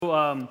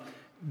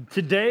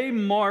Today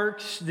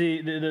marks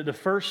the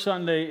first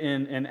Sunday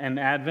in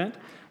Advent,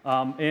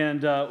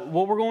 and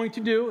what we're going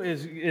to do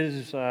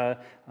is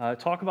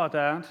talk about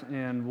that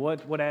and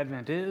what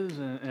Advent is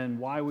and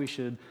why we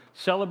should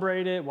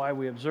celebrate it, why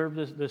we observe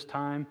this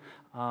time.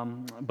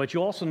 But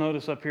you also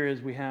notice up here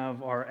is we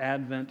have our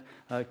Advent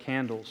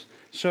candles.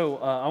 So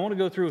I want to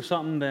go through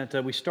something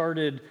that we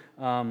started.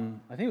 I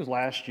think it was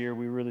last year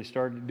we really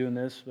started doing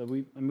this. But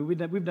we've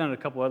done it a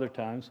couple other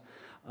times.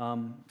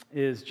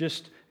 Is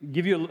just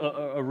give you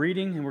a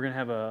reading, and we're going to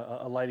have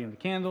a lighting of the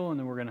candle, and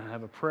then we're going to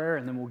have a prayer,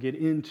 and then we'll get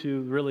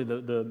into really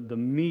the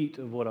meat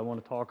of what I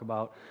want to talk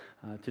about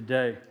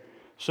today.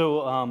 So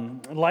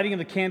lighting of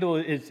the candle,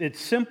 it's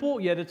simple,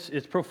 yet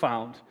it's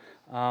profound.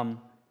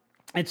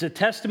 It's a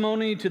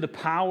testimony to the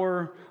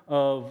power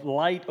of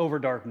light over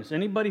darkness.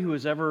 Anybody who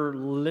has ever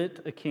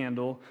lit a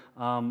candle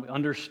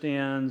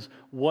understands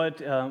what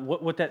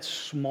that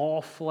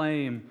small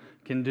flame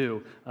can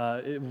do.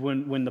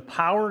 When the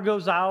power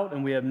goes out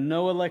and we have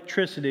no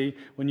electricity,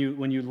 when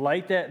you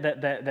light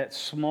that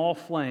small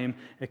flame,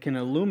 it can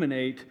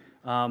illuminate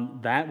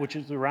that which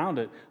is around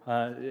it.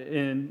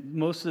 And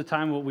most of the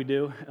time what we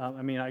do,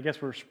 I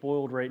guess we're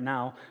spoiled right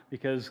now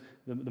because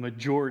the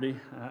majority,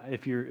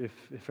 if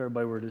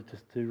everybody were to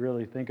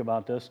really think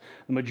about this,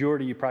 the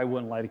majority, you probably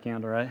wouldn't light a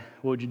candle, right?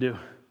 What would you do?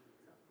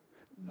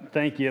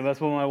 Thank you.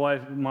 That's what my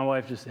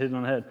wife just hit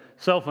on the head.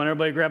 Cell phone.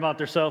 Everybody grab out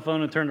their cell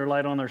phone and turn their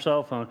light on their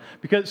cell phone.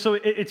 So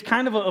it's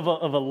kind of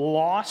a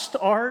lost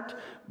art,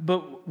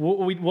 but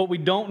what we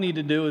don't need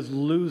to do is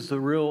lose the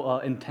real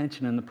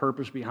intention and the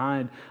purpose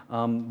behind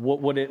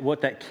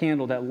what that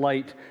candle, that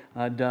light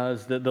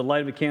does. The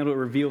light of a candle, it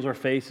reveals our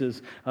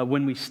faces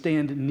when we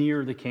stand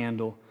near the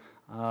candle.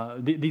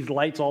 These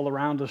lights all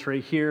around us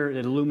right here,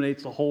 it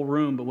illuminates the whole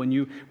room. But when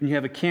you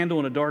have a candle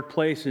in a dark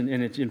place and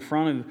it's in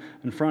front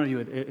of you,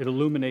 it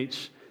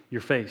illuminates your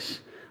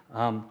face.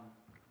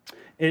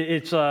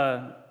 It's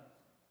a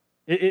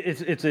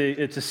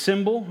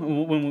symbol.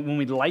 When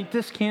we light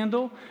this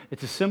candle,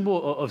 it's a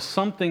symbol of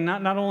something.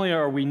 Not only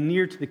are we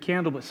near to the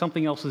candle, but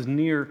something else is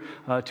near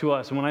to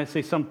us. And when I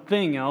say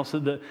something else,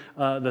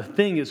 the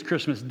thing is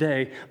Christmas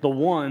Day. The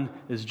one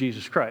is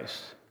Jesus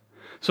Christ.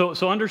 So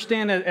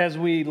understand that as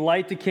we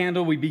light the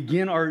candle, we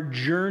begin our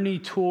journey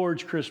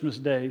towards Christmas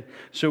Day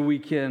so we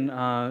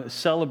can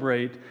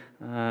celebrate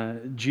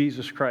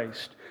Jesus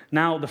Christ.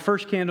 Now, the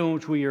first candle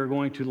which we are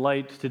going to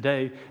light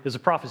today is a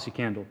prophecy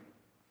candle.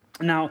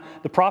 Now,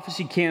 the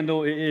prophecy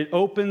candle, it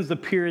opens the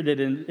period that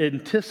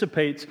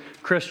anticipates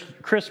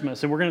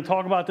Christmas. And we're going to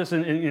talk about this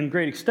in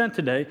great extent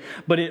today.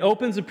 But it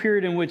opens a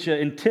period in which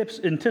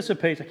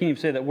anticipates, I can't even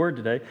say that word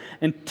today,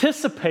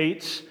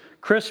 anticipates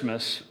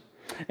Christmas.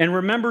 And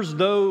remembers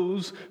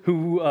those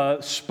who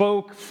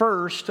spoke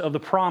first of the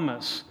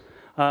promise.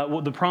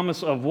 The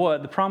promise of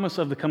what? The promise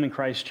of the coming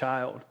Christ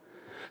child.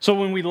 So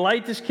when we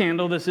light this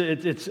candle, it's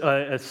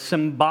a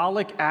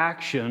symbolic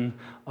action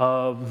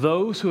of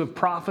those who have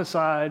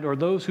prophesied, or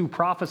those who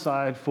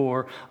prophesied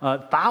for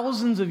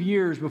thousands of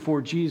years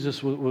before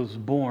Jesus was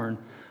born.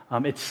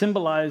 It's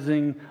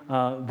symbolizing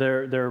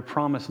their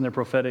promise and their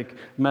prophetic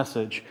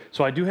message.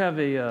 So I do have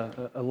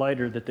a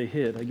lighter that they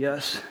hid, I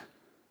guess,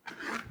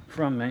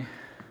 from me.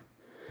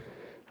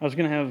 I was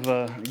going to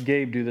have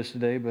Gabe do this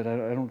today, but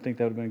I don't think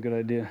that would have been a good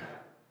idea.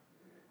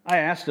 I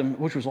asked him,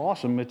 which was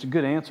awesome. It's a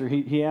good answer.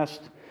 He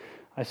asked,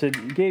 I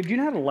said, Gabe, do you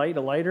know how to light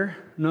a lighter?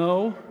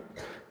 No?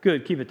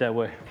 Good, keep it that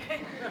way.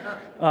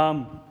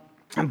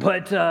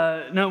 But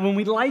no, when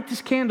we light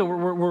this candle,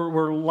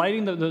 we're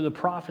lighting the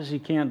prophecy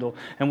candle,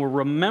 and we're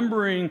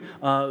remembering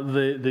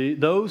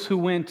those who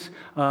went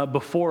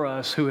before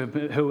us, who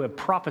have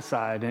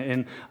prophesied,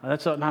 and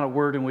that's not a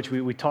word in which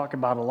we talk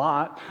about a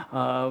lot.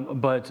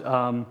 But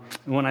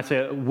when I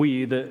say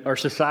we, our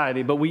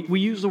society, but we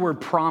use the word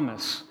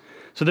promise.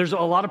 So there's a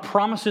lot of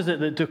promises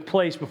that took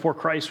place before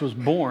Christ was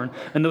born,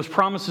 and those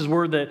promises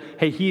were that,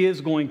 hey, he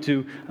is going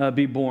to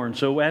be born.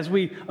 So as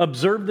we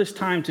observe this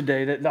time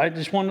today, that I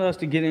just wanted us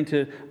to get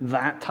into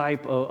that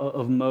type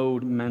of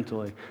mode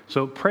mentally.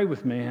 So pray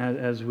with me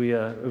as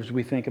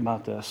we think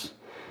about this.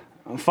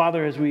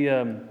 Father, as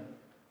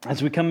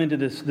we come into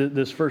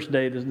this first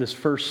day, this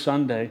first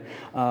Sunday,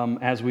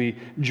 as we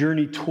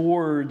journey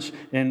towards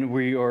and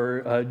we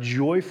are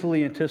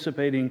joyfully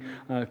anticipating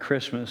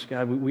Christmas,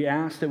 God, we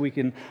ask that we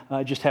can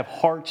just have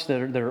hearts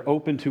that are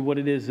open to what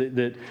it is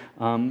that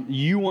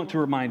you want to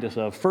remind us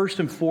of. First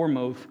and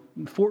foremost,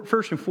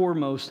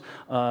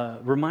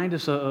 remind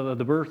us of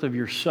the birth of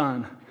your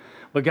Son.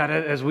 But God,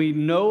 as we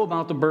know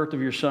about the birth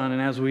of your Son,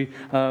 and as we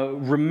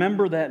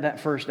remember that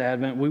first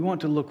Advent, we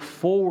want to look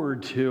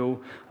forward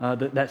to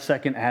that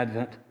second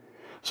Advent.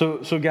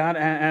 So God,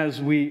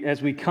 as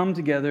we come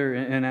together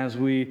and as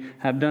we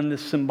have done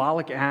this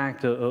symbolic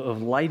act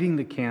of lighting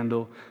the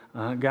candle,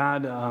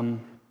 God,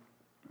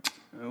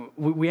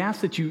 we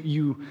ask that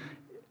you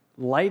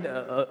light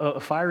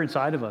a fire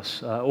inside of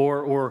us,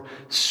 or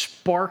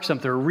spark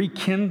something, or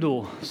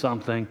rekindle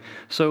something.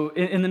 So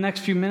in the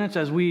next few minutes,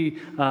 as we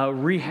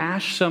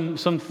rehash some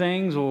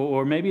things,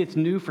 or maybe it's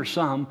new for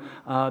some,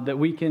 that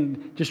we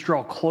can just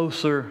draw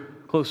closer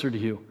closer to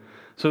you.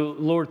 So,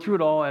 Lord, through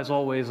it all, as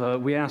always,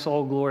 we ask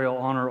all glory, all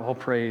honor, all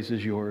praise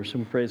is yours.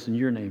 And we praise in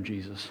your name,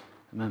 Jesus.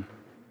 Amen.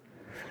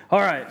 All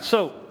right,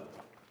 so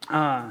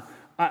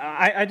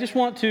I just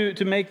want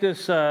to make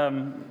this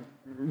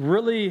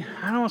really,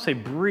 I don't want to say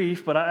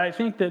brief, but I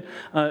think that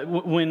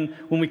when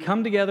we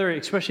come together,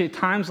 especially at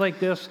times like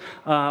this,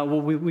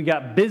 we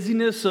got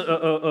busyness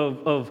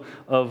of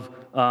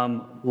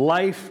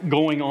life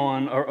going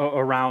on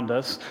around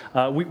us.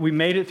 We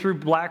made it through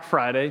Black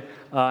Friday.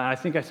 I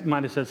think I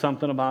might have said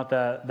something about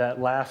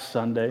that last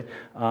Sunday,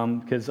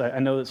 because I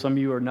know that some of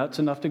you are nuts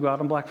enough to go out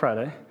on Black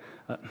Friday.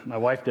 My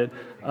wife did.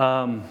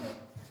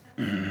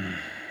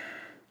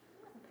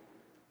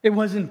 It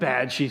wasn't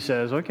bad, she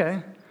says.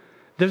 Okay.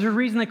 There's a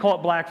reason they call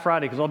it Black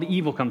Friday, because all the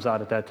evil comes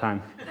out at that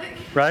time,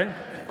 right?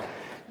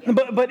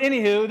 But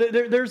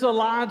anywho, there's a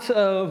lot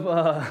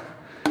of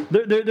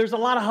there's a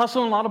lot of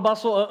hustle and a lot of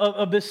bustle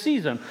of this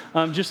season.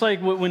 Just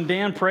like when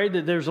Dan prayed,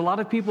 that there's a lot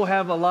of people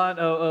have a lot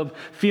of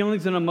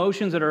feelings and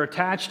emotions that are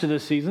attached to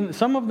this season.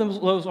 Some of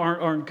those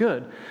aren't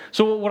good.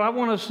 So what I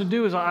want us to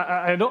do is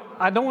I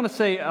don't want to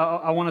say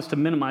I want us to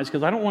minimize,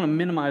 because I don't want to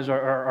minimize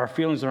our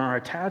feelings and our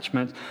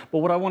attachments. But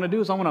what I want to do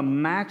is I want to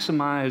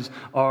maximize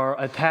our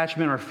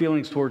attachment, our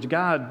feelings towards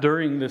God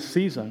during this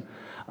season.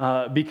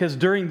 Because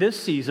during this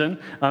season,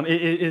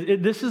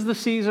 this is the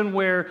season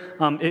where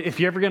if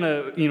you're ever going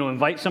to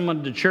invite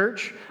someone to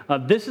church,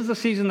 this is the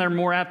season they're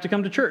more apt to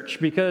come to church,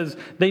 because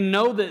they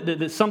know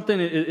that something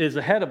is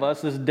ahead of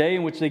us, this day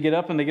in which they get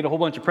up and they get a whole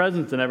bunch of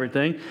presents and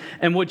everything.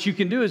 And what you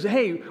can do is,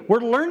 hey,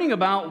 we're learning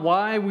about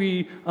why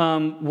we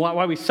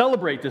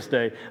celebrate this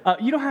day.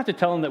 You don't have to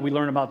tell them that we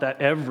learn about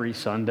that every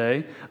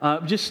Sunday.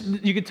 Just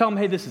you can tell them,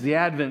 hey, this is the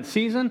Advent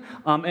season,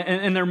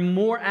 and they're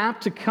more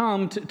apt to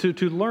come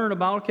to learn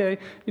about, okay,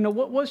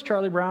 what was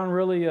Charlie Brown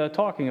really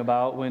talking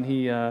about when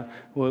he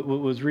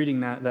was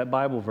reading that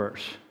Bible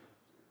verse?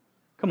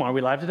 Come on, are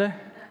we live today?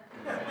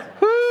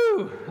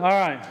 Woo! All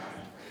right.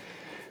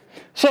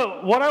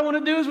 So what I want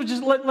to do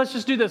is let's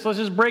just do this. Let's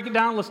just break it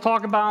down. Let's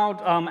talk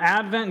about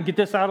Advent and get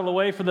this out of the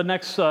way for the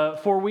next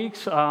 4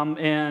 weeks,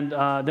 and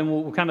then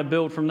we'll kind of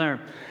build from there.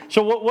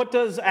 So what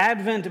does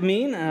Advent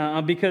mean?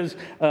 Because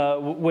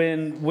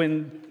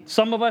when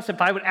some of us,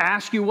 if I would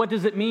ask you, what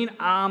does it mean?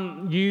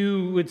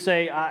 You would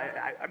say,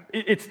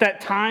 it's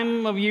that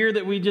time of year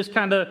that we just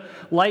kind of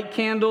light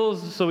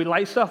candles, so we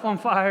light stuff on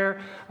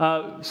fire.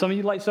 Some of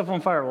you light stuff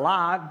on fire a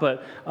lot,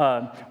 but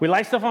we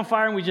light stuff on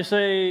fire and we just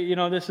say,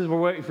 we're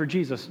waiting for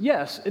Jesus.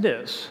 Yes, it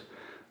is.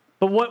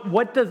 But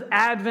what does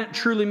Advent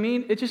truly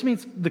mean? It just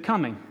means the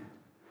coming.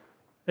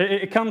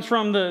 It comes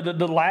from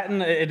the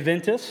Latin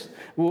adventus,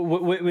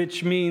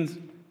 which means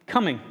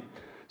coming.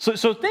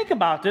 So think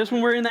about this.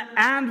 When we're in the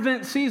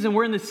Advent season,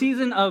 we're in the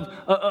season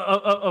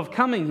of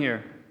coming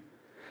here.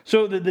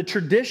 So the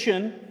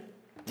tradition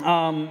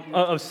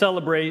of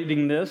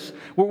celebrating this,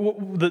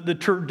 the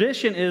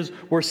tradition is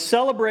we're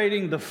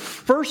celebrating the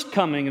first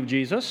coming of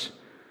Jesus.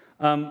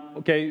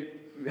 Okay,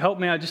 help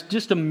me out.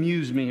 Just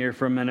amuse me here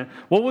for a minute.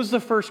 What was the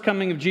first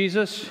coming of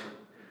Jesus?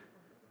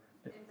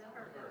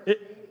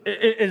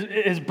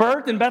 His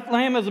birth in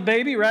Bethlehem as a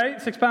baby, right?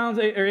 6 pounds,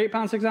 8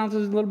 pounds, 6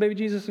 ounces, little baby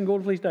Jesus in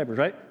gold fleece diapers,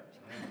 right?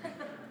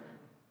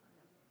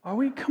 Are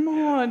we? Come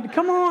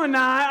on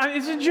now.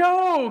 It's a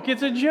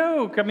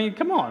joke. I mean,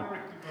 come on.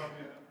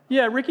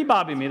 Yeah, Ricky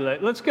Bobby me.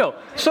 Let's go.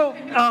 So,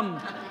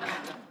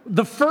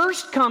 the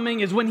first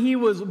coming is when he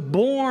was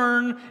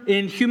born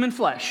in human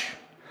flesh.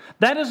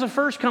 That is the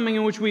first coming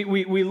in which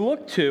we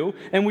look to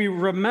and we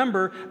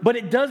remember, but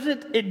it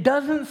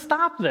doesn't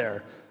stop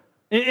there.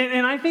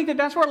 And I think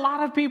that's where a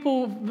lot of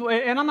people,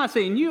 and I'm not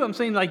saying you, I'm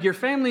saying like your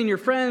family and your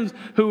friends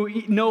who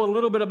know a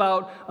little bit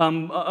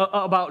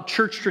about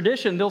church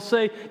tradition, they'll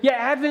say, yeah,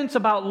 Advent's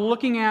about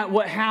looking at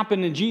what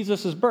happened in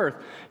Jesus' birth.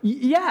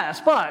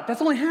 Yes, but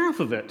that's only half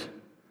of it.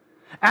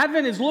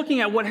 Advent is looking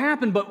at what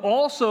happened, but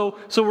also,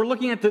 so we're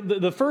looking at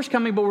the first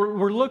coming, but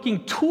we're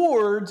looking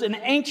towards and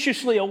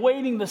anxiously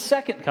awaiting the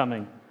second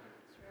coming.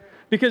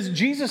 Because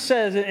Jesus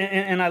says,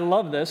 and I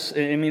love this,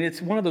 I mean,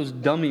 it's one of those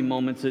dummy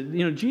moments that,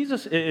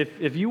 Jesus,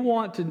 if you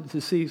want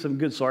to see some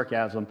good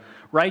sarcasm,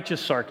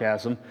 righteous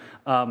sarcasm,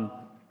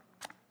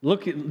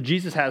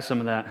 Jesus has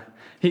some of that.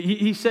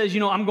 He says,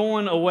 I'm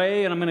going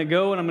away, and I'm going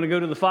to go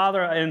to the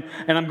Father, and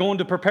I'm going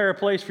to prepare a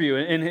place for you.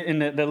 And in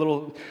the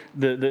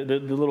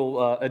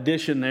little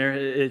addition there,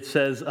 it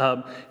says,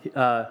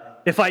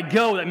 if I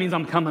go, that means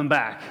I'm coming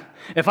back.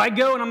 If I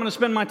go and I'm going to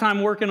spend my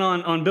time working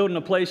on building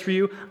a place for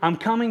you, I'm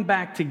coming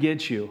back to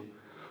get you.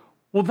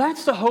 Well,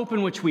 that's the hope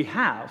in which we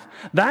have.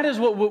 That is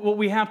what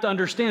we have to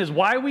understand, is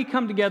why we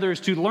come together is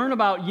to learn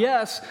about,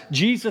 yes,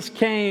 Jesus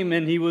came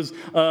and he was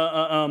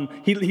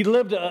he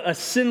lived a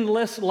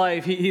sinless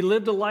life. He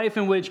lived a life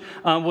in which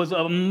was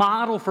a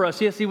model for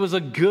us. Yes, he was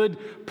a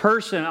good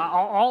person,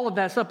 all of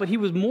that stuff, but he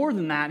was more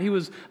than that. He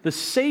was the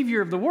Savior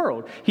of the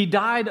world. He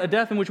died a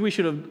death in which we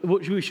should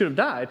have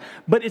died.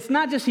 But it's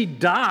not just he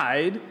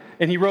died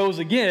and he rose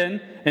again,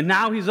 and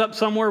now he's up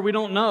somewhere we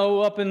don't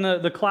know, up in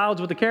the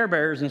clouds with the Care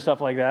Bears and stuff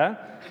like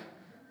that.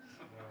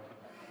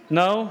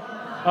 No?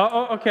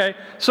 Oh, okay.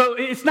 So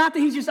it's not that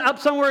he's just up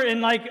somewhere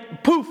and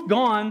like, poof,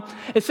 gone.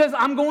 It says,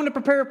 I'm going to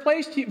prepare a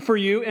place for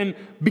you, and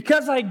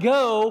because I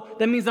go,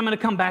 that means I'm going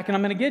to come back and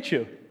I'm going to get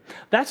you.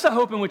 That's the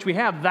hope in which we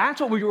have. That's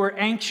what we were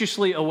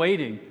anxiously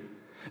awaiting.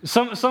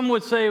 Some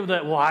would say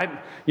that, well,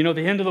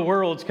 the end of the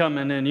world's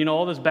coming and,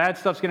 all this bad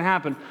stuff's going to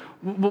happen.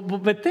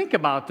 But think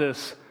about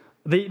this.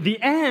 The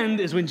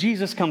end is when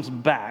Jesus comes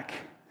back.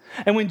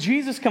 And when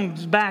Jesus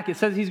comes back, it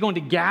says he's going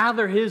to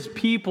gather his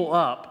people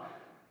up.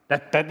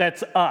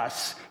 That's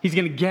us. He's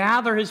going to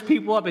gather his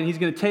people up and he's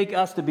going to take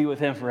us to be with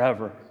him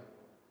forever.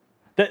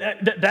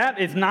 That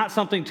is not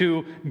something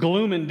to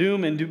gloom and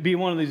doom and be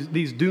one of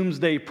these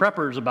doomsday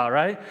preppers about,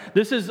 right?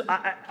 This is,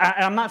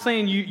 I'm not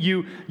saying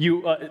you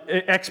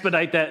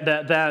expedite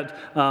that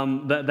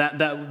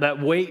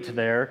wait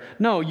there.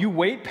 No, you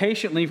wait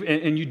patiently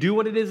and you do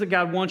what it is that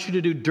God wants you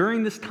to do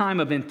during this time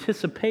of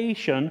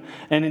anticipation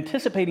and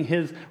anticipating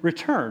his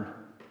return.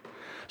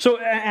 So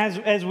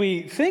as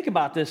we think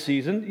about this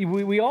season,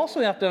 we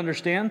also have to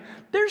understand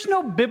there's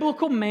no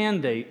biblical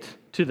mandate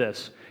to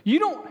this. You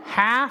don't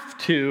have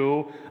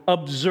to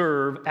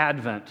observe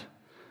Advent.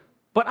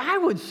 But I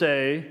would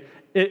say,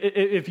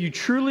 if you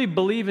truly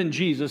believe in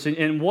Jesus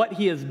and what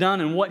he has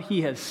done and what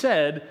he has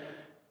said,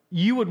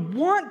 you would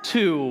want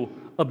to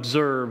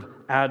observe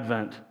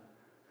Advent.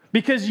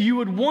 Because you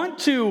would want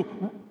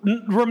to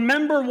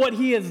remember what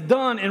he has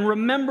done and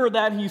remember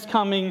that he's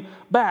coming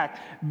back.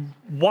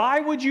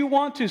 Why would you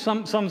want to?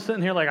 Some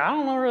sitting here like, I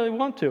don't really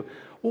want to.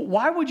 Well,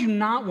 why would you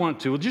not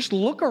want to? Just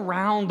look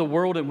around the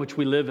world in which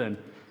we live in.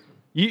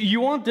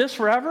 You want this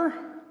forever?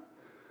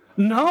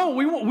 No,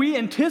 we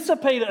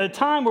anticipate a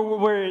time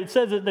where it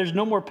says that there's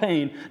no more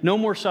pain, no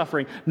more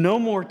suffering, no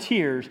more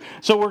tears.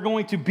 So we're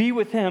going to be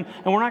with him,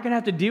 and we're not going to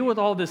have to deal with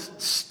all this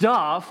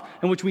stuff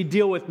in which we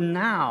deal with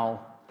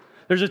now.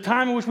 There's a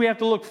time in which we have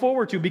to look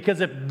forward to, because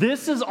if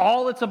this is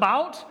all it's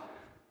about,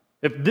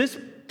 if this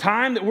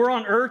time that we're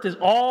on earth is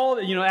all,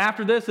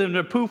 after this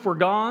and poof, we're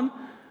gone,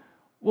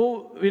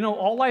 well,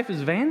 all life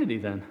is vanity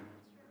then.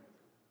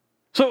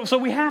 So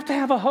we have to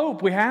have a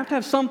hope. We have to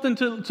have something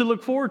to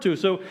look forward to.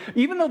 So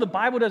even though the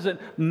Bible doesn't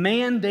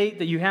mandate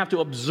that you have to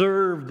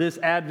observe this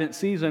Advent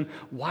season,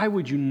 why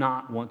would you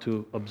not want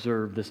to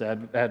observe this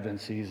Advent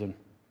season?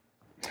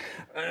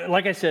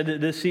 Like I said,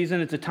 this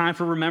season, it's a time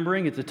for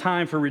remembering, it's a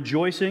time for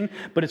rejoicing,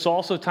 but it's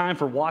also time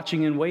for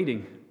watching and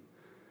waiting.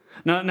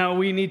 Now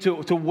we need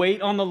to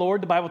wait on the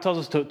Lord. The Bible tells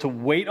us to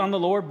wait on the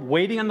Lord.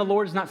 Waiting on the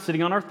Lord is not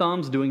sitting on our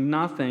thumbs doing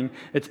nothing.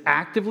 It's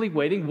actively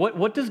waiting.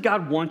 What does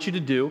God want you to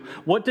do?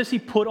 What does he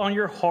put on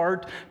your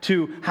heart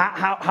to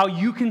how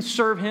you can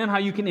serve him, how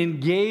you can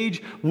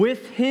engage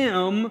with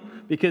him,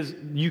 because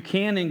you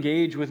can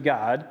engage with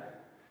God.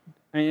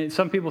 And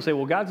some people say,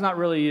 well, God's not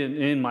really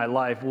in my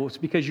life. Well, it's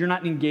because you're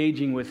not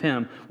engaging with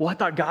him. Well, I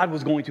thought God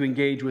was going to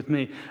engage with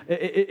me.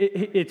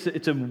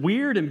 It's a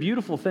weird and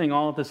beautiful thing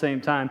all at the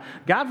same time.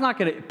 God's not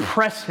going to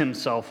press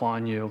himself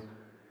on you.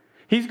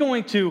 He's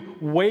going to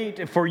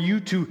wait for you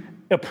to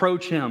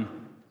approach him.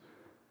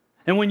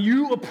 And when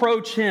you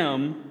approach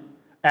him,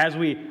 as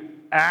we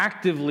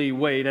actively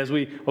wait,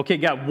 okay,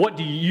 God, what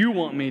do you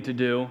want me to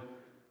do?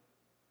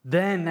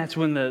 Then that's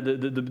when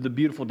the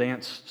beautiful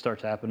dance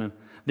starts happening.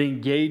 The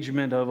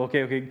engagement of,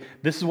 okay,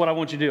 this is what I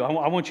want you to do.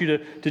 I want you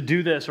to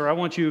do this, or I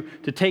want you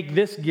to take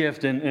this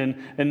gift and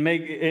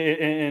make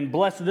and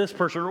bless this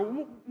person, or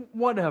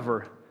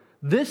whatever.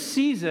 This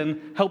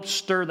season helps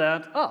stir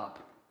that up.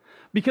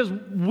 Because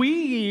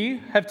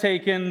we have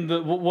taken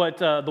what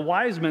the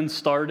wise men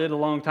started a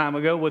long time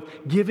ago with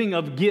giving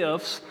of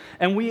gifts,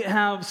 and we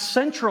have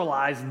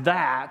centralized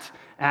that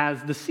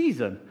as the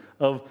season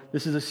of,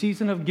 this is a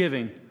season of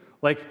giving.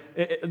 Like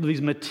these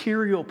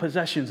material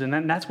possessions,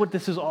 and that's what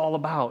this is all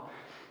about.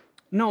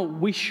 No,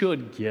 we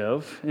should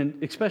give,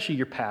 and especially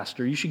your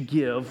pastor, you should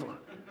give,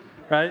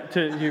 right?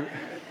 To you,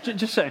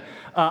 just saying.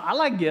 I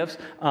like gifts,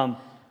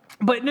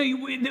 but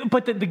no.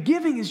 But the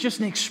giving is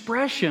just an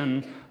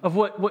expression of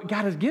what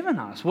God has given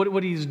us,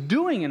 what he's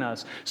doing in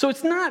us. So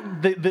it's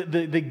not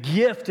the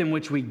gift in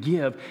which we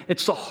give,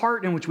 it's the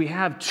heart in which we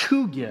have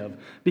to give,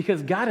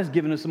 because God has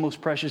given us the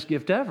most precious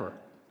gift ever.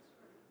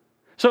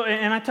 So,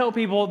 and I tell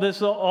people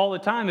this all the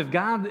time, if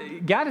God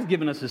has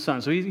given us his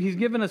son, so he's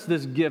given us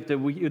this gift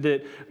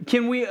that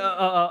can we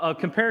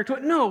compare to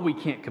it? No, we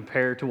can't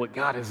compare to what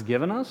God has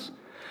given us.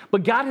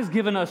 But God has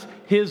given us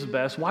his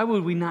best. Why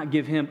would we not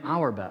give him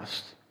our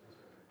best?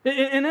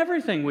 In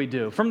everything we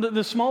do, from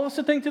the smallest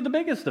of thing to the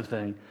biggest of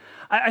thing.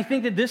 I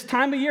think that this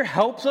time of year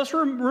helps us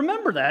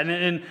remember that,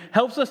 and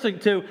helps us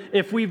to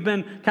if we've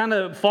been kind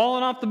of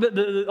falling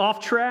off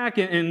track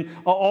and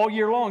all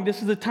year long, this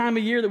is the time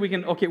of year that we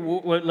can, okay,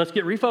 let's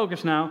get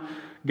refocused now.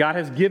 God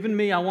has given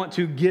me, I want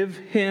to give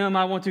him,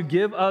 I want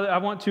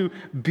to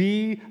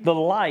be the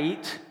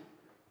light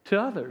to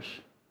others.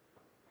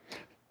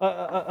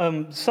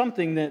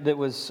 Something that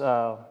was,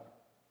 I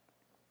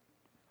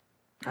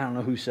don't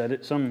know who said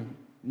it,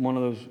 one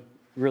of those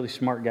really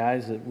smart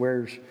guys that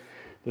wears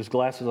those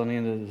glasses on the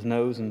end of his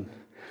nose and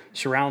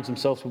surrounds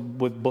himself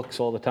with books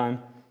all the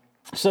time,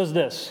 says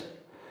this: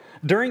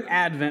 during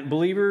Advent,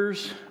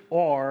 believers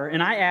are,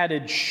 and I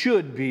added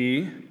should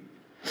be,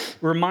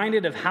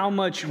 reminded of how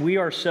much we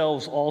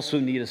ourselves also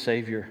need a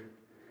Savior.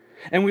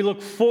 And we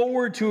look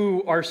forward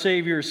to our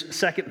Savior's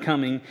second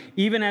coming,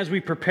 even as we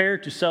prepare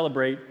to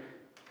celebrate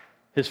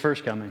His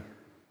first coming.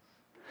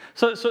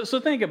 So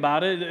think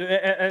about it.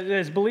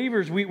 As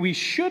believers, we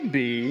should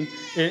be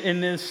in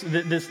this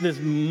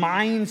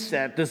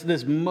mindset,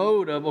 this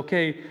mode of,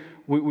 okay,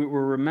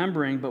 we're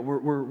remembering, but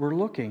we're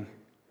looking.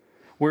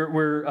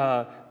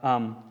 We're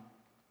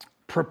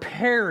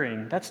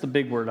preparing. That's the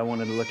big word I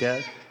wanted to look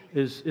at,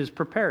 is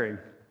preparing.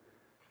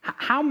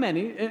 How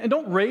many, and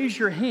don't raise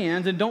your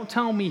hands and don't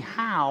tell me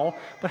how,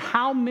 but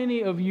how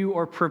many of you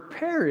are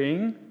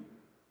preparing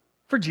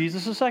for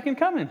Jesus' second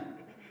coming?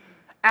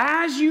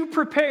 As you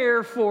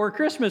prepare for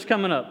Christmas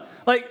coming up.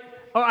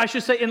 Or I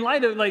should say, in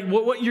light of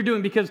what you're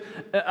doing, because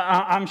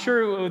I'm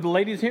sure the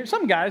ladies here,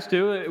 some guys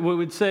too,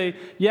 would say,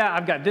 yeah,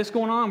 I've got this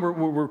going on.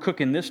 We're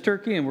cooking this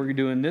turkey and we're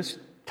doing this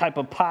type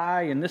of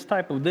pie and this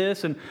type of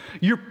this. And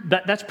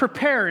that's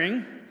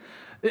preparing.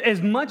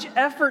 As much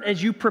effort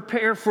as you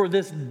prepare for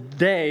this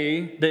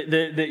day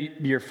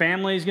that your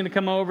family is going to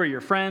come over, your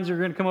friends are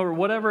going to come over,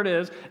 whatever it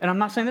is, and I'm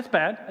not saying that's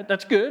bad.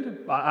 That's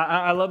good.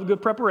 I love a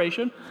good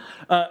preparation.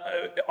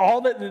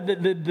 All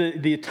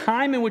the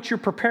time in which you're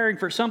preparing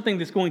for something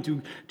that's going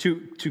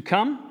to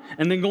come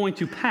and then going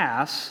to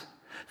pass,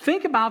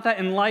 think about that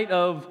in light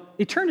of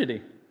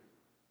eternity.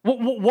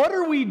 What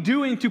are we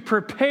doing to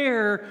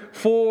prepare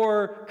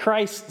for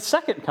Christ's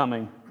second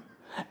coming?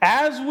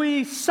 As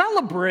we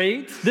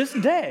celebrate this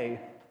day.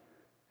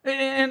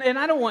 And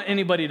I don't want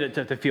anybody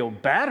to feel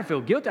bad or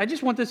feel guilty. I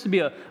just want this to be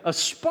a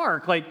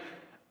spark.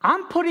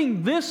 I'm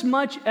putting this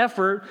much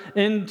effort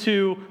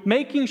into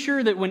making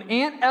sure that when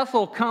Aunt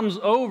Ethel comes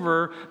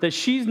over, that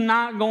she's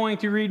not going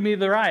to read me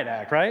the riot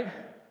act, right?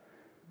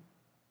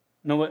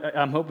 No,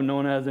 I'm hoping no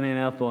one has an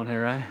Aunt Ethel in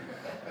here, right?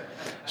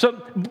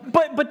 So,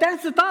 but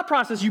that's the thought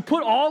process. You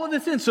put all of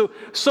this in so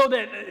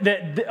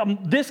that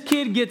this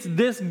kid gets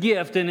this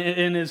gift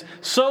and is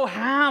so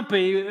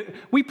happy.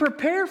 We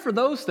prepare for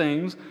those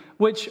things,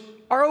 which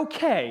are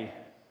okay,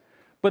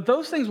 but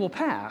those things will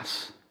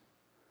pass.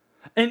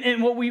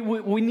 And what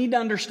we need to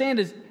understand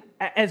is,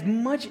 as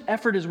much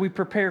effort as we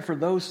prepare for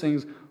those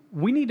things,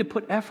 we need to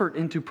put effort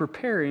into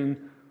preparing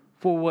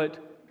for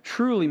what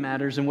truly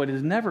matters and what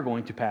is never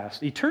going to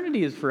pass.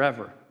 Eternity is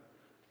forever.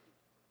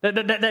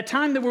 That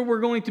time that we're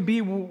going to be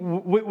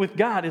with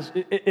God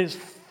is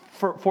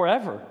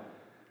forever.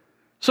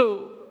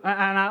 So,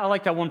 and I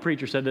like that one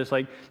preacher said this,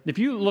 if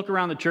you look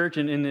around the church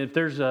and if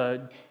there's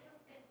a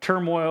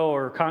turmoil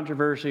or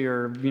controversy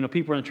or,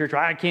 people in the church,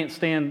 I can't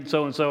stand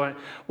so-and-so.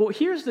 Well,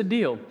 here's the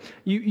deal.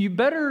 You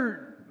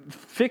better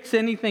fix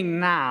anything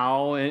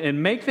now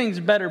and make things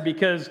better,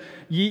 because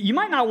you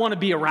might not want to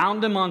be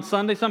around them on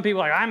Sunday. Some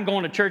people are I'm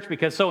going to church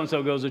because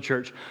so-and-so goes to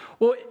church.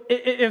 Well,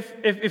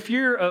 if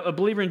you're a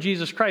believer in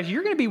Jesus Christ,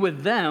 you're going to be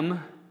with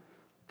them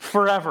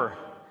forever.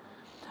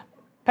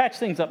 Patch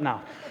things up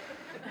now.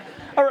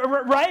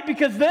 Right?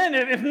 Because then,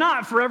 if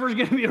not, forever is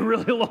going to be a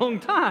really long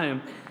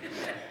time.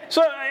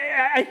 So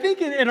I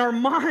think in our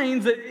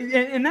minds,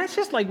 and that's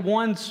just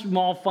one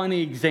small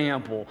funny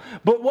example,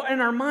 but in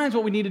our minds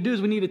what we need to do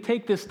is we need to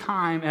take this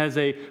time as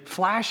a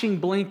flashing,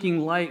 blinking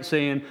light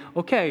saying,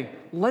 okay,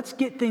 let's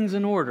get things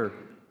in order.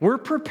 We're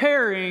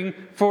preparing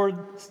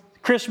for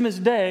Christmas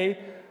Day.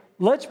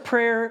 Let's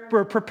prepare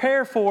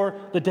for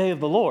the day of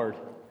the Lord.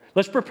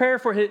 Let's prepare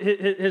for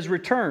His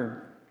return.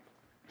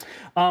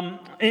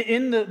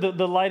 In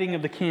the lighting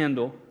of the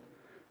candle,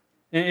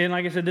 and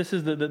like I said, this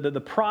is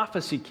the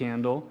prophecy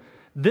candle.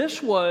 This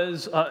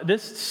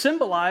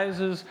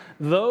symbolizes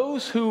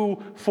those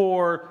who,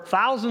 for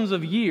thousands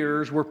of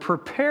years, were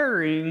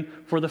preparing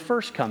for the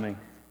first coming.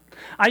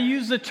 I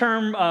use the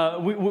term,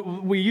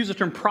 we use the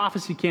term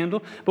prophecy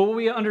candle, but what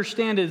we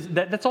understand is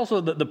that's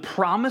also the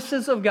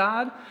promises of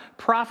God.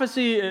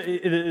 Prophecy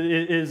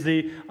is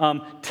the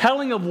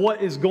telling of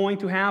what is going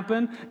to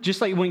happen.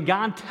 Just like when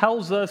God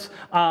tells us,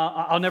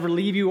 I'll never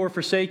leave you or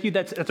forsake you,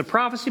 that's a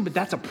prophecy, but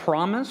that's a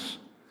promise.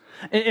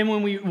 And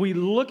when we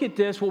look at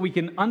this, what we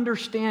can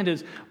understand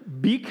is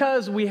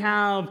because we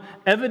have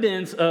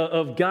evidence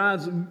of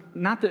God's,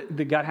 not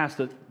that God has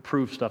to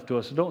prove stuff to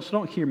us, so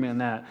don't hear me on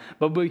that,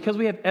 but because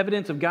we have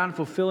evidence of God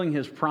fulfilling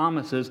His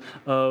promises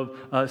of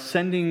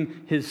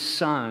sending His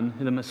Son,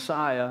 the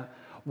Messiah,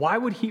 why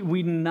would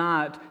we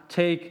not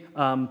take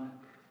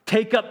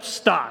up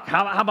stock?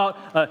 How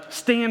about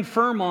stand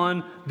firm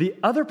on the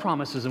other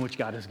promises in which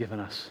God has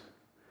given us?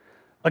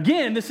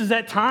 Again, this is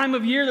that time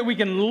of year that we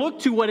can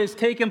look to what has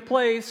taken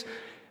place,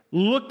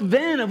 look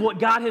then of what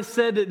God has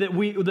said that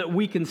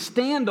we can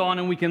stand on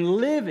and we can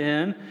live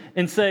in,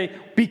 and say,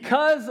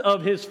 because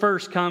of His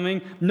first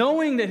coming,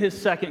 knowing that His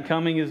second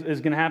coming is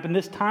going to happen,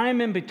 this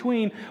time in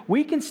between,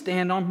 we can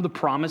stand on the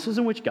promises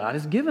in which God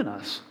has given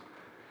us.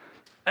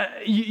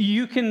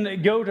 You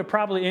can go to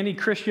probably any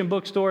Christian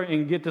bookstore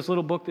and get this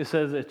little book that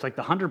says it's like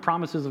the 100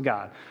 Promises of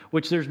God,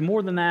 which there's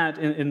more than that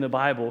in the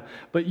Bible.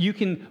 But you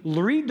can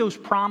read those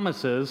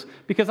promises,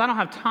 because I don't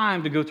have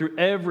time to go through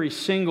every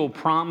single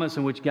promise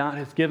in which God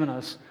has given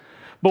us.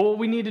 But what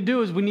we need to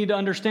do is we need to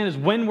understand is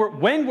when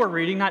we're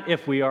reading, not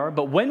if we are,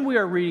 but when we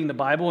are reading the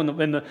Bible,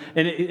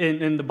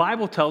 and the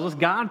Bible tells us,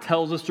 God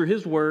tells us through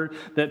His Word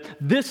that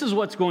this is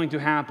what's going to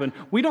happen.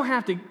 We don't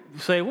have to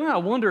say, well, I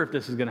wonder if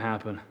this is going to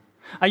happen.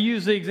 I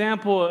use the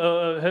example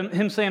of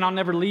him saying, I'll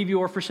never leave you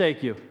or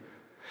forsake you.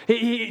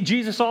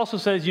 Jesus also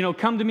says,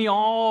 come to me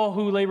all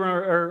who labor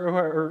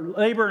or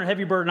labor and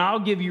heavy burden, I'll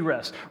give you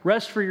rest.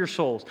 Rest for your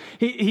souls.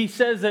 He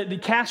says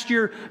that cast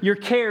your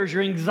cares,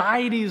 your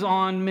anxieties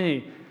on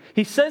me.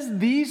 He says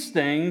these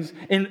things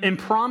in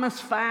promise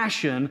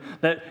fashion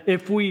that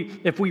if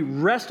we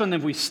rest on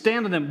them, if we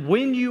stand on them,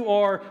 when you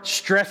are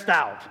stressed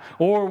out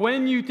or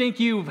when you think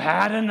you've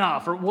had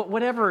enough or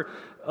whatever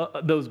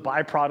those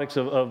byproducts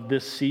of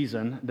this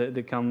season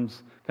that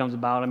comes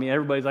about. I mean,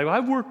 everybody's like, well,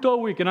 I've worked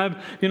all week and I've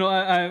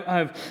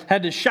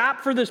had to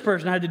shop for this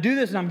person, I had to do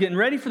this, and I'm getting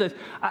ready for this.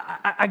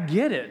 I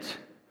get it.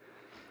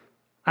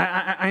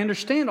 I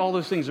understand all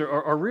those things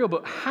are real,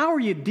 but how are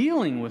you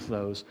dealing with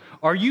those?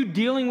 Are you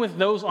dealing with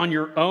those on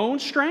your own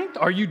strength?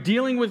 Are you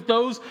dealing with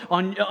those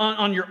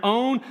on your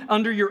own,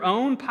 under your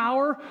own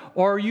power?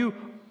 Or are you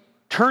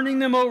turning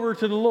them over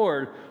to the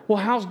Lord?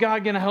 Well, how's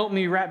God going to help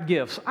me wrap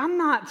gifts? I'm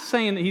not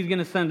saying that He's going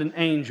to send an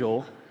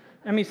angel.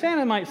 I mean,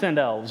 Santa might send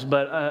elves,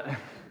 but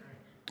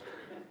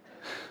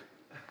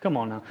come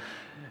on now.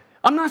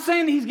 I'm not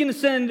saying He's going to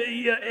send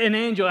an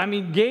angel. I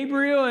mean,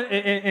 Gabriel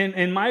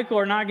and Michael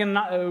are not going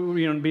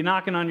to be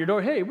knocking on your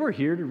door. Hey, we're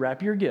here to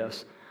wrap your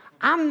gifts.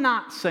 I'm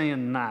not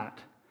saying that.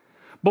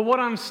 But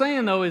what I'm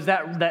saying, though, is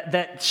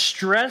that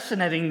stress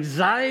and that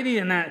anxiety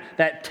and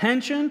that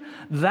tension,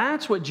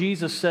 that's what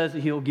Jesus says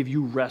that He'll give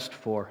you rest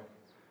for.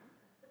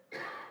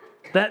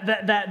 That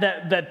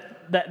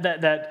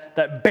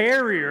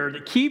barrier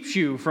that keeps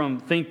you from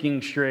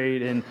thinking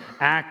straight and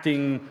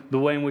acting the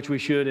way in which we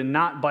should and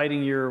not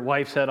biting your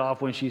wife's head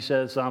off when she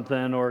says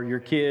something or your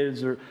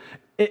kids.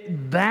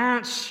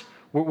 That's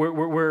where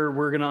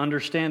we're going to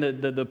understand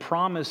that the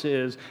promise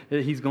is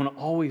that He's going to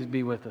always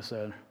be with us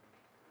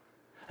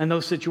in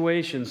those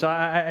situations. So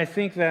I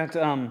think that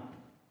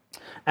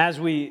as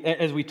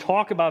we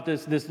talk about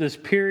this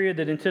period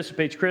that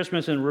anticipates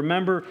Christmas and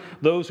remember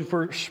those who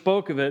first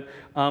spoke of it,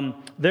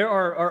 there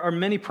are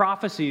many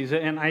prophecies,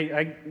 and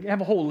I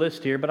have a whole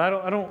list here, but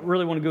I don't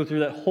really want to go through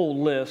that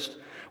whole list.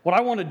 What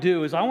I want to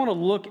do is I want to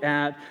look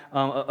at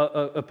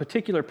a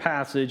particular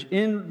passage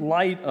in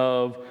light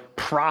of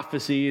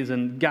prophecies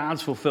and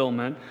God's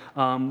fulfillment,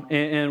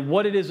 and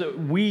what it is that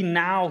we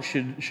now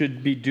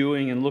should be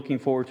doing and looking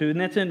forward to, and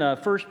that's in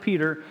 1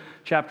 Peter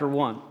chapter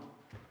 1.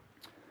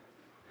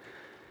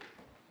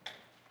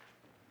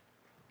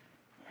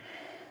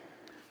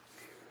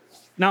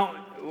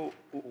 Now,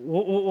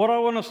 what I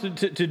want us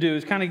to do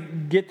is kind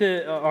of get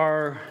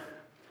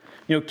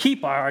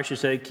keep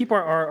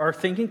our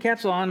thinking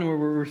caps on.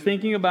 We're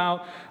thinking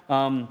about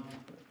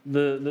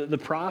the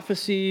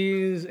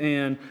prophecies,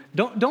 and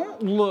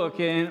don't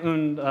look,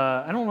 and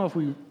I don't know if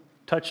we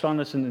touched on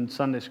this in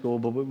Sunday school,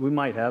 but we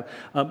might have.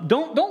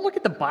 Don't look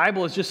at the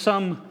Bible as just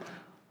some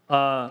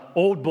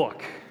old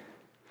book.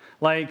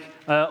 Don't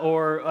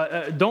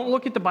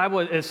look at the Bible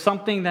as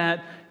something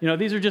that,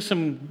 these are just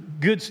some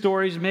good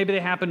stories. Maybe they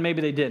happened,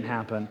 maybe they didn't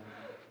happen.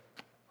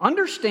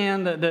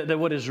 Understand that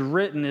what is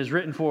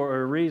written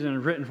for a reason,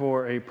 is written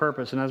for a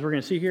purpose. And as we're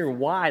going to see here,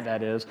 why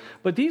that is.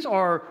 But these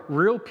are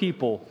real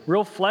people,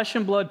 real flesh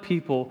and blood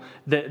people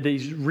that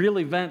these real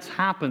events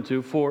happen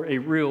to for a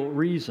real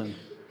reason.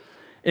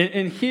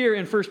 And here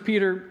in 1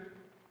 Peter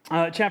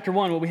chapter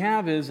 1, what we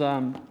have is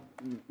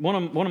one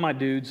of my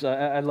dudes.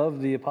 I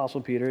love the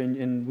Apostle Peter,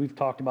 and we've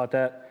talked about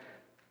that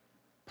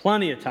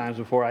plenty of times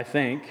before, I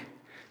think.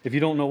 If you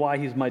don't know why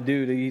he's my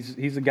dude,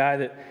 he's a guy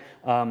that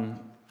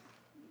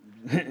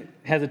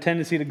has a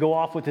tendency to go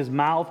off with his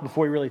mouth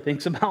before he really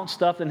thinks about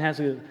stuff and has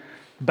to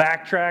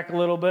backtrack a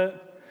little bit.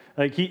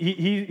 Like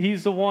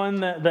he's the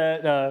one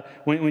that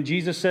when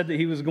Jesus said that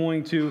He was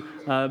going to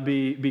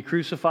be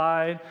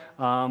crucified, he's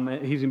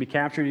going to be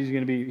captured, he's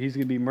going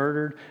to be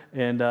murdered,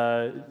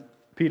 and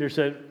Peter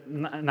said,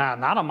 "Nah,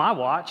 not on my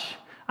watch.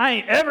 I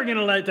ain't ever going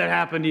to let that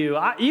happen to you.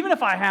 Even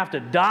if I have to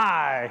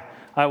die,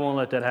 I won't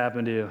let that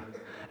happen to you."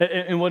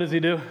 And what does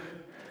he do?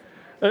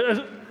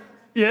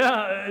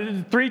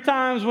 3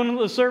 times when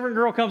the servant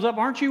girl comes up,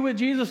 "Aren't you with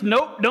Jesus?"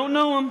 "Nope, don't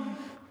know Him."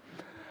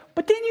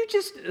 But then you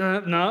just,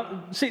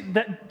 no. See,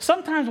 that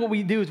sometimes what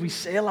we do is we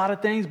say a lot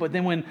of things, but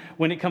then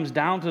when it comes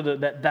down to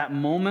that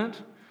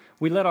moment,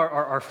 we let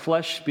our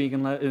flesh speak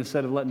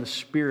instead of letting the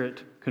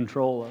Spirit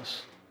control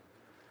us.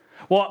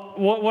 Well,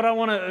 what I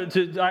want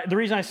to the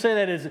reason I say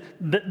that is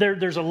that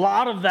there's a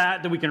lot of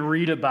that we can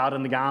read about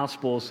in the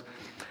Gospels.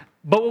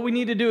 But what we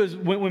need to do is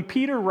when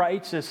Peter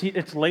writes this,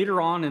 it's later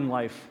on in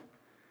life.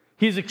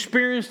 He's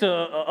experienced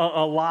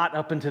a lot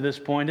up until this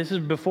point. This is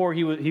before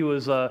he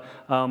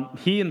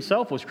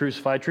himself was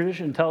crucified.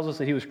 Tradition tells us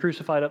that he was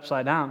crucified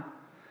upside down.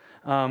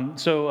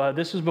 So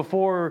this is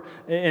before,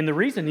 and the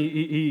reason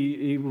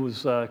he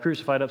was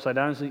crucified upside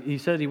down is he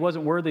said he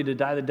wasn't worthy to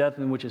die the death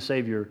in which his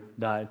Savior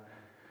died.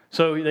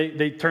 So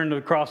they turned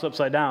the cross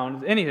upside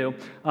down. Anywho,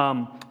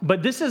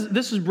 but this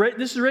is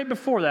right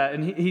before that,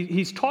 and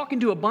he's talking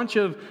to a bunch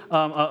of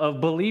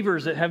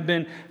believers that have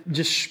been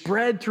just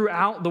spread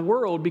throughout the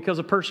world because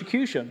of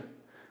persecution.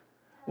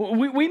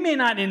 We may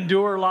not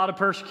endure a lot of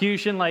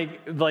persecution like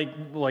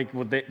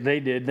what they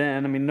did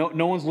then. I mean,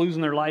 no one's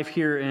losing their life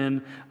here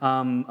in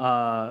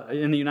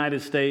the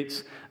United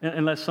States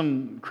unless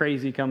some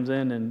crazy comes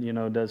in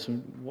and does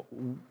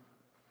some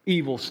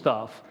evil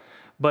stuff.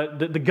 But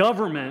the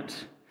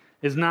government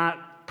is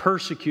not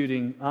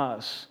persecuting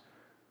us.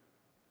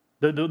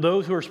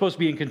 Those who are supposed to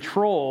be in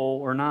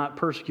control are not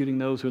persecuting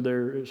those who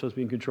they're supposed to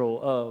be in control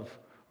of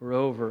or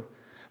over.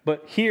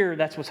 But here,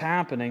 that's what's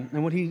happening.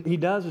 And what he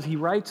does is he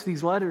writes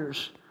these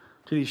letters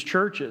to these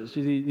churches,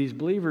 to these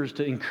believers,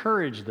 to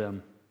encourage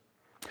them.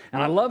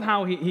 And I love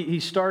how he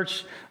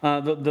starts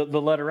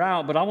the letter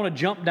out, but I want to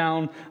jump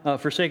down,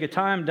 for sake of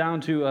time,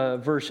 down to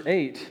verse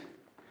 8.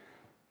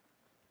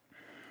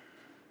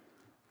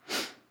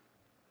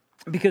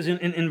 Because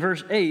in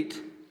verse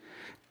 8,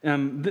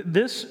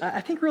 this,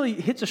 I think, really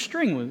hits a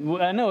string.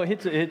 I know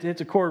it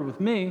hits a chord with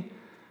me,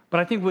 but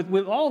I think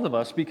with all of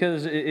us,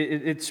 because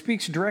it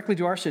speaks directly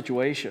to our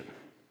situation.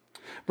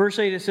 Verse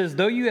 8, it says,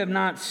 though you have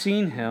not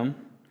seen him,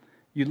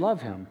 you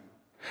love him.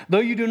 Though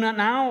you do not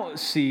now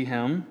see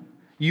him,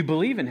 you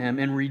believe in him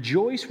and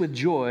rejoice with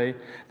joy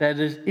that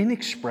is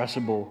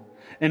inexpressible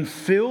and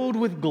filled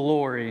with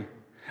glory,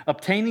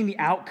 obtaining the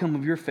outcome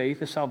of your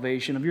faith, the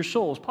salvation of your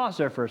souls. Pause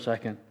there for a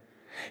second.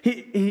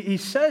 He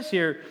says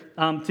here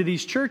to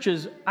these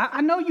churches,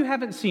 I know you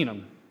haven't seen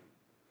him.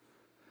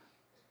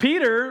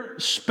 Peter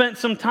spent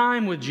some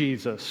time with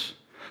Jesus.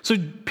 So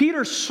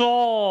Peter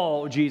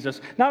saw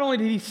Jesus. Not only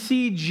did he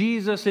see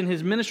Jesus in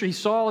his ministry, he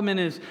saw him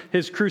in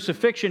his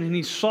crucifixion, and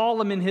he saw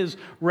him in his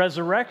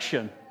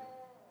resurrection.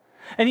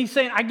 And he's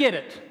saying, I get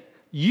it.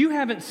 You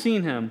haven't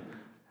seen him.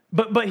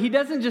 But he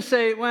doesn't just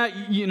say, well,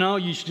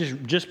 you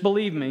should just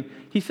believe me.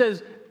 He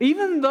says,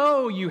 even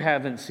though you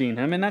haven't seen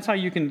him, and that's how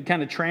you can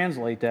kind of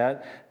translate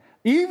that,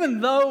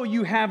 even though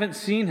you haven't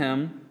seen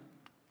him,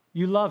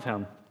 you love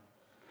him.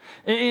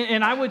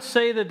 And I would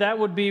say that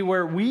would be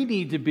where we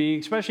need to be,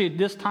 especially at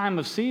this time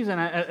of season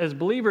as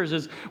believers,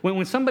 is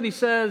when somebody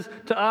says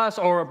to us,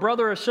 or a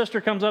brother or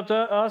sister comes up to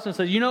us and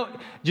says,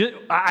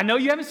 I know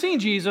you haven't seen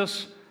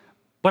Jesus,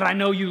 but I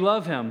know you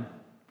love him.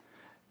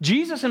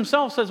 Jesus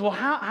himself says, well,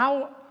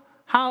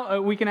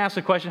 how we can ask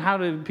the question, how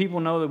do people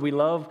know that we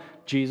love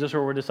Jesus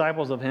or we're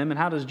disciples of him? And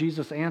how does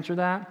Jesus answer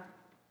that?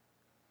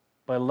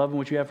 By the love in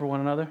which you have for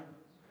one another?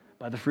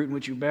 By the fruit in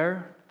which you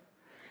bear?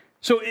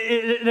 So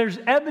there's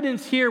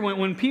evidence here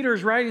when Peter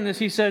is writing this.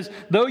 He says,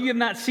 though you have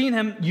not seen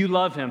him, you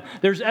love him.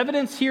 There's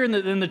evidence here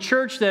in the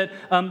church that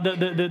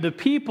the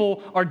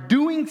people are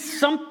doing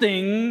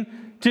something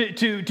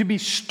to be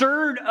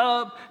stirred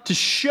up to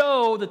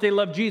show that they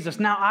love Jesus.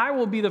 Now, I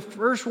will be the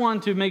first one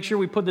to make sure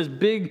we put this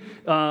big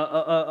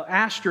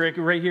asterisk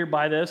right here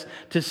by this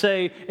to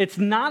say it's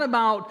not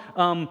about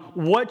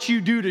what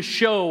you do to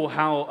show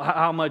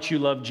how much you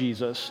love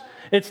Jesus.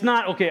 It's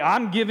not, okay,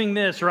 I'm giving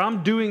this, or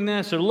I'm doing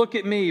this, or look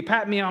at me,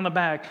 pat me on the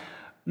back.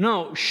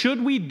 No, should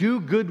we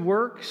do good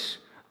works?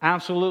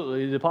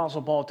 Absolutely. The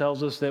Apostle Paul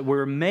tells us that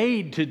we're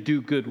made to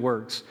do good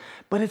works.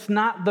 But it's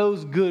not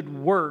those good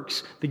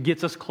works that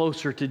gets us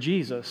closer to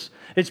Jesus.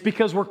 It's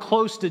because we're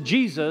close to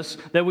Jesus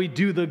that we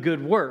do the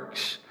good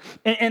works.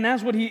 And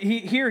that's what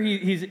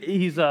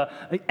he's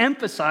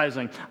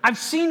emphasizing. I've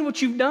seen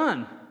what you've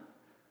done.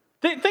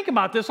 Think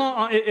about this.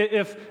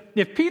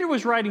 If Peter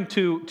was writing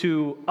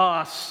to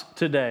us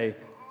today,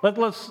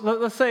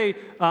 let's say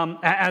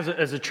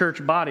as a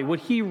church body, would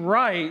he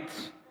write,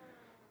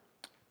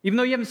 even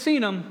though you haven't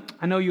seen him,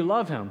 I know you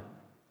love him?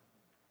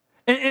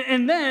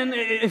 And then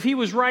if he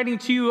was writing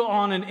to you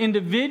on an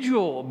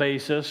individual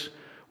basis,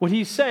 would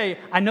he say,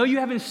 I know you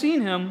haven't seen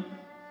him,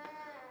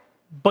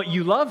 but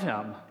you love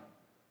him?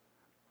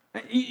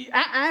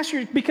 Ask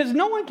because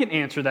no one can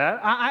answer that.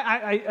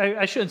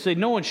 I shouldn't say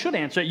no one should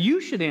answer it.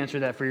 You should answer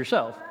that for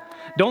yourself.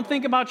 Don't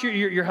think about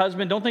your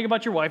husband. Don't think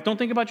about your wife. Don't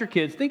think about your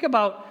kids. Think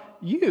about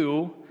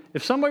you.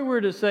 If somebody were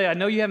to say, I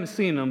know you haven't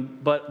seen him,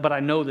 but I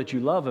know that you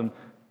love him,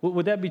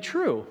 would that be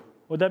true?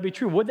 Would that be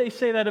true? Would they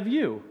say that of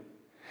you?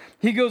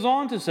 He goes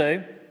on to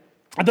say,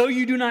 though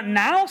you do not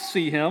now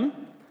see him,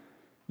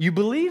 you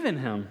believe in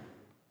him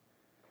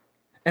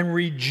and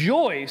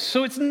rejoice.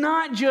 So it's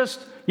not just,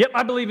 yep,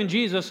 I believe in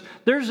Jesus.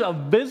 There's a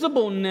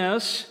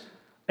visibleness,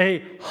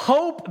 a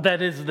hope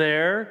that is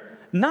there,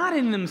 not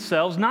in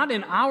themselves, not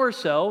in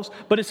ourselves,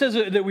 but it says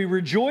that we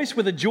rejoice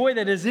with a joy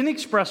that is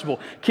inexpressible.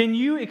 Can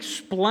you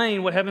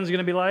explain what heaven's going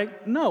to be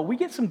like? No, we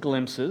get some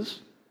glimpses.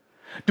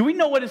 Do we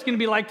know what it's going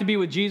to be like to be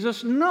with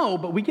Jesus? No,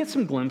 but we get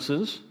some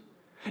glimpses.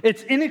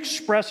 It's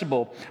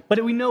inexpressible,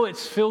 but we know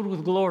it's filled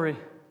with glory.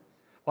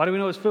 Why do we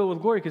know it's filled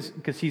with glory?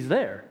 Because he's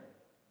there.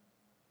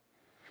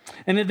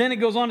 And then it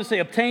goes on to say,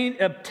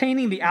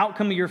 obtaining the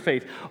outcome of your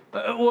faith.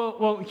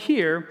 Well,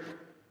 here,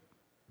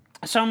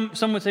 Some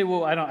would say,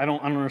 well, I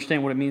don't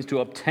understand what it means to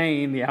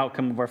obtain the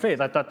outcome of our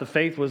faith. I thought the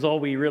faith was all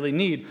we really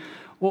need.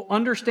 Well,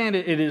 understand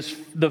it is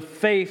the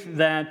faith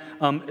that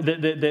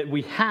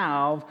we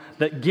have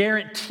that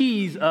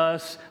guarantees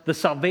us the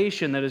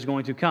salvation that is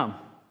going to come.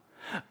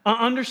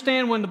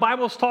 Understand when the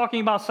Bible is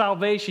talking about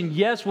salvation,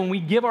 yes, when we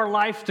give our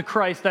life to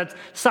Christ, that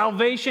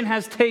salvation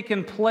has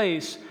taken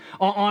place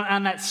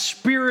on that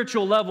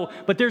spiritual level,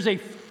 but there's a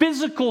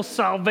physical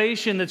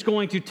salvation that's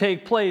going to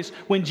take place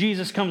when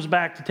Jesus comes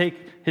back to take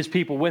his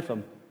people with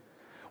him.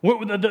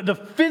 The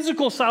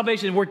physical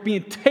salvation, we're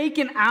being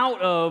taken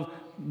out of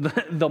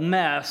the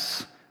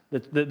mess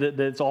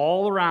that's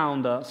all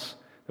around us,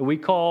 that we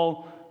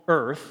call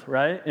earth,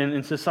 right?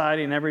 And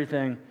society and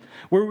everything.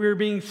 We're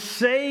being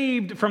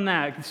saved from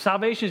that.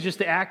 Salvation is just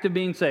the act of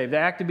being saved, the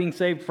act of being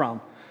saved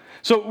from.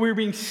 So we're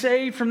being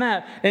saved from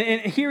that.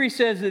 And here he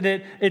says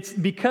that it's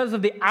because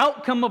of the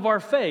outcome of our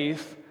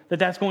faith that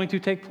that's going to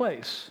take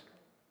place.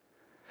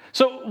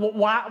 So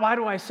why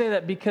do I say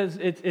that? Because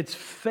it's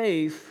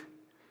faith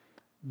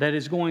that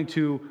is going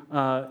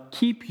to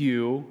keep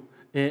you,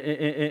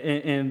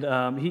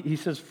 and he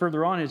says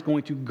further on, is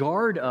going to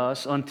guard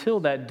us until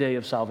that day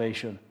of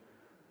salvation.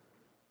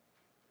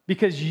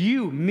 Because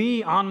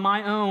me, on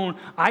my own,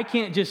 I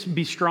can't just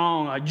be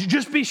strong.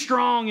 Just be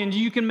strong and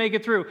you can make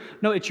it through.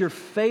 No, it's your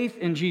faith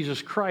in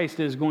Jesus Christ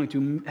that is going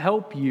to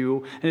help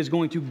you and is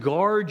going to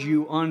guard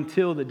you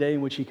until the day in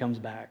which he comes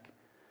back.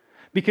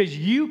 Because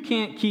you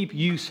can't keep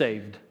you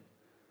saved.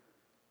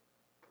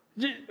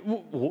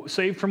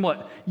 Saved from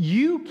what?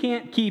 You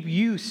can't keep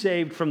you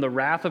saved from the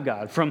wrath of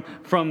God.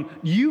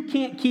 You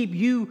can't keep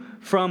you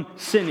from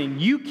sinning.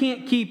 You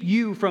can't keep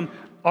you from...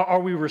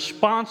 Are we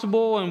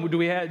responsible, and do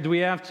we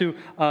have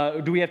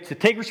to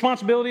take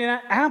responsibility in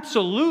that?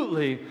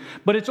 Absolutely.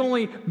 But it's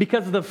only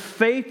because of the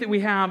faith that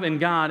we have in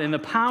God and the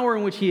power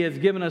in which he has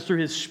given us through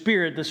his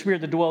Spirit, the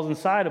Spirit that dwells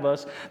inside of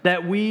us,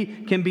 that we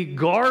can be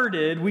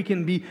guarded, we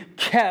can be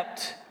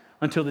kept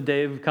until the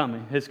day of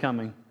his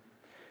coming,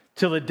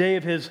 till the day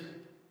of his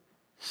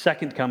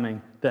second coming,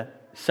 the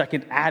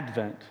second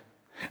advent.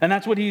 And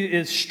that's what he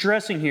is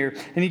stressing here.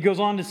 And he goes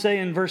on to say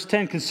in verse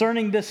 10,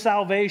 concerning this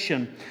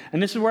salvation,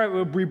 and this is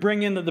where we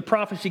bring in the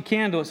prophecy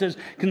candle. It says,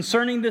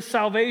 concerning this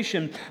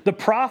salvation, the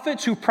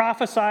prophets who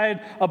prophesied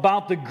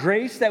about the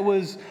grace that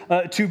was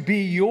to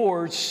be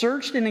yours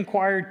searched and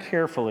inquired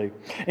carefully,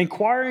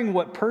 inquiring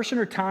what person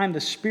or time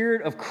the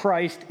Spirit of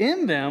Christ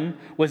in them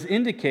was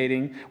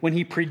indicating when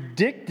he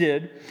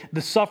predicted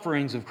the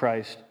sufferings of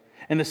Christ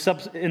and the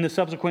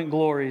subsequent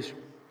glories.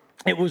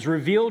 It was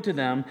revealed to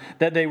them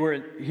that they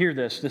were, hear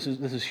this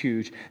is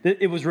huge.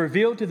 It was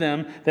revealed to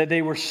them that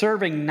they were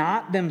serving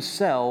not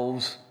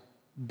themselves,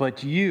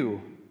 but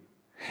you.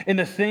 And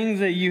the things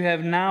that you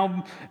have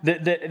now,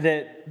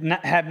 that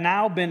have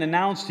now been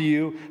announced to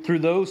you through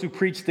those who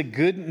preach the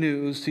good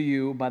news to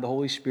you by the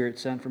Holy Spirit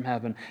sent from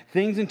heaven.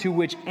 Things into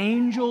which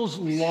angels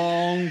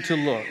long to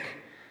look.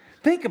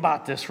 Think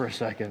about this for a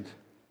second.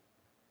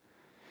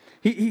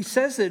 He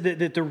says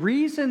that the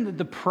reason that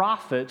the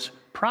prophets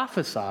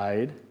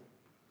prophesied...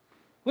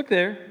 Look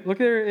there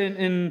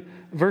in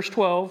verse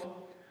 12.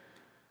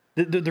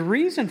 The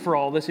reason for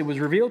all this, it was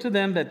revealed to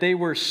them that they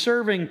were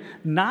serving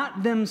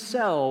not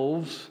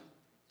themselves,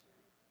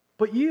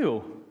 but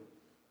you.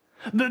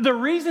 The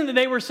reason that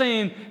they were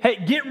saying, hey,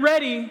 get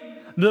ready,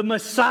 the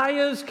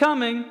Messiah is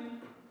coming.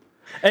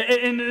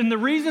 And the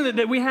reason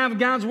that we have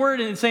God's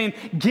word and it's saying,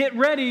 get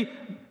ready,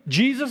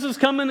 Jesus is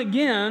coming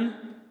again.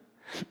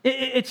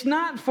 It's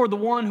not for the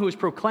one who is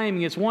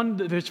proclaiming, it's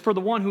for the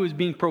one who is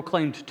being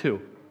proclaimed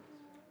to.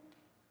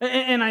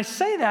 And I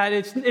say that,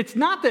 it's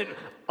not that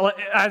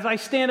as I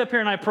stand up here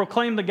and I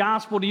proclaim the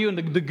gospel to you and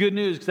the good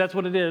news, because that's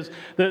what it is,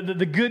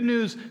 the good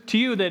news to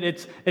you that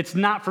it's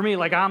not for me,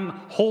 like I'm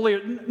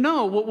holy.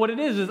 No, what it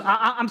is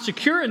I'm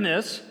secure in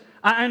this.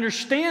 I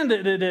understand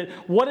that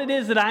what it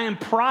is that I am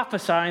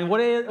prophesying,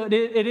 what it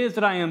is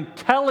that I am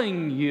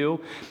telling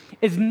you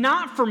is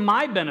not for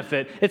my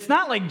benefit. It's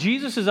not like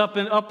Jesus is up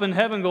in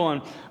heaven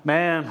going,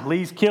 man,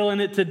 Lee's killing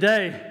it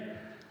today.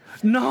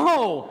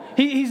 No,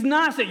 he's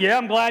not saying, yeah,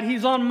 I'm glad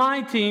he's on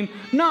my team.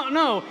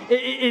 No,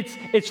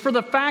 it's for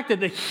the fact that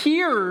the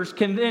hearers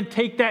can then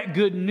take that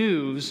good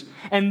news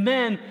and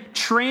then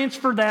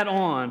transfer that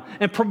on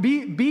and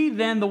be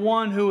then the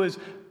one who is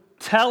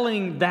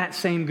telling that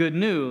same good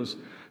news.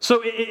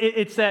 So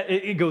it's that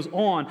it goes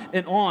on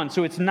and on.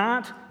 So it's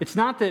not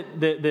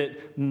that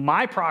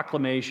my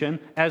proclamation,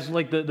 as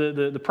like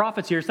the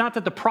prophets here, it's not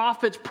that the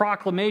prophet's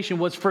proclamation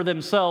was for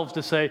themselves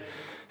to say,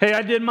 hey,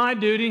 I did my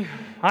duty.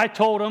 I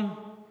told them.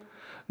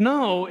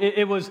 No,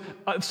 it was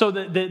so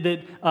that the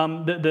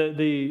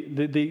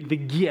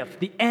gift,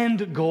 the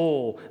end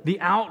goal,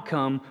 the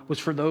outcome was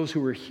for those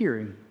who were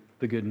hearing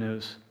the good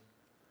news.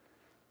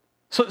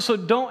 So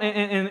don't,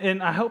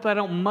 and I hope I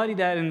don't muddy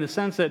that in the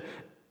sense that,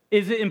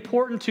 is it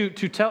important to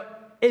tell?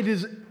 it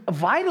is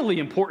vitally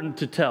important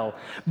to tell,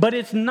 but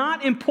it's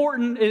not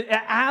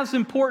as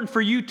important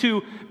for you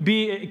to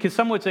be, because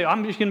some would say,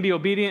 I'm just going to be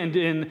obedient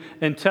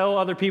and tell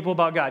other people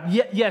about God.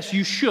 Yes,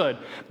 you should,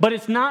 but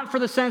it's not for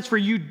the sense for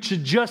you to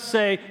just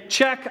say,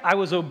 check, I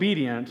was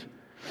obedient.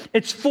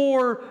 It's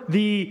for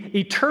the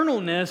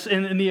eternalness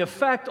and the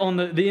effect on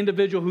the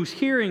individual who's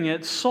hearing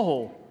it,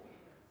 soul.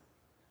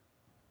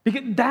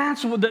 Because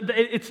that's what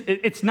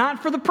it's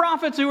not for the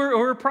prophets who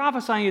are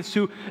prophesying.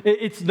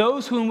 It's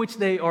those in which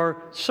they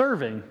are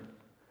serving.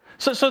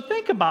 So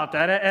think about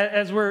that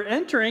as we're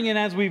entering and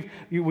as we've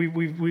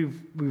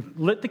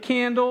lit the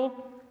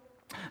candle,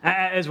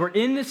 as we're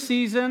in this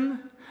season,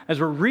 as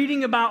we're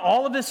reading about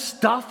all of this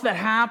stuff that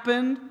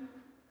happened.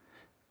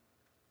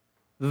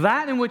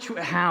 That in which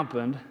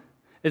happened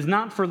is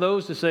not for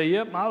those to say,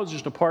 "Yep, I was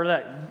just a part of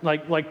that."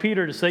 Like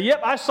Peter to say,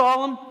 "Yep, I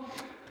saw him.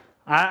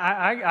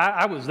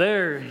 I was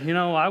there,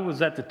 I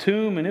was at the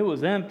tomb and it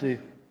was empty.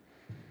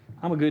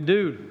 I'm a good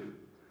dude."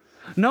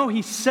 No,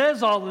 he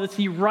says all of this,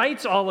 he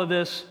writes all of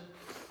this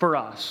for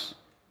us.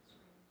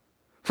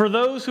 For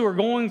those who are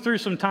going through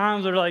some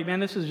times that are like,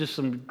 man, this is just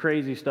some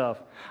crazy stuff.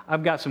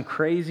 I've got some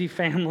crazy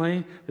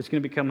family that's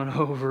going to be coming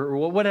over,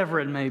 or whatever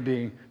it may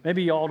be.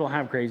 Maybe y'all don't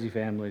have crazy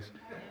families.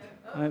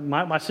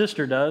 My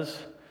sister does.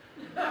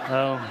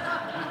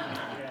 I'm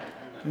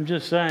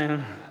just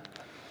saying.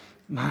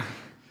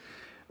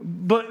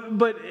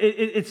 But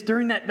it's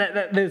during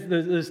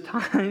those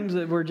times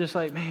that we're just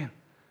like, man,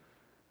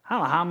 I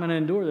don't know how I'm going to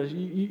endure this.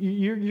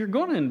 You're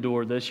going to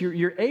endure this.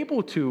 You're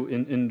able to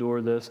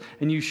endure this.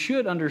 And you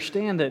should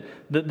understand that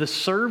the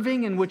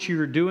serving in which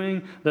you're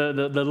doing, the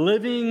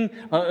living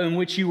in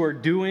which you are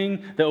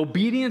doing, the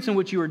obedience in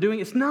which you are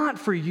doing, it's not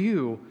for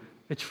you.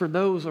 It's for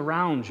those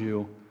around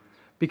you.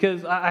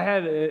 Because I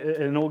had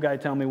an old guy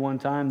tell me one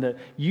time that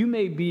you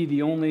may be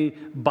the only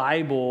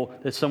Bible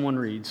that someone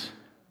reads.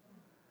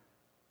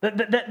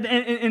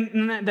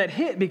 That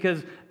hit,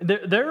 because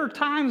there are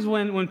times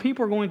when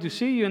people are going to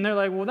see you and they're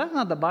like, well, that's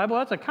not the Bible,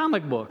 that's a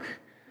comic book,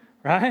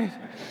 right?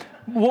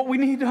 What we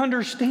need to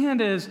understand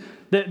is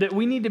that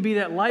we need to be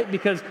that light,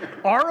 because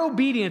our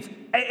obedience,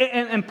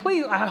 and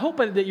please, I hope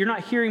that you're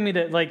not hearing me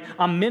that like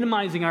I'm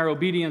minimizing our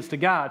obedience to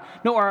God.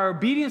 No, our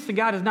obedience to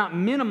God is not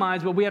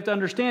minimized. What we have to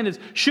understand is,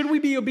 should we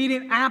be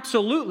obedient?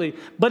 Absolutely.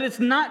 But it's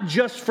not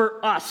just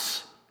for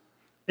us.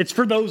 It's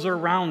for those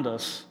around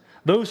us.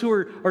 Those who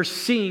are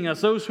seeing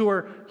us, those who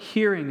are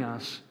hearing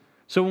us.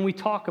 So when we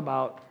talk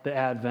about the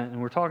Advent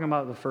and we're talking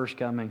about the first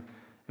coming,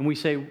 and we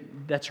say,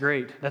 that's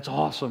great, that's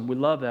awesome, we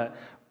love that.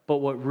 But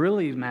what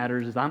really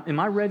matters is, am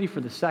I ready for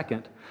the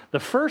second? The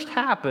first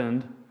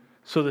happened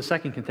so the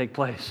second can take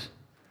place.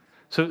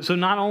 So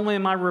not only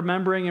am I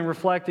remembering and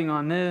reflecting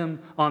on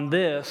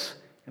this,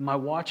 am I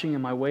watching,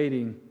 am I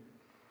waiting?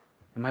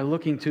 Am I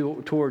looking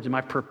towards, am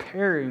I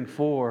preparing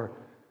for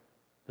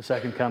the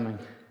second coming?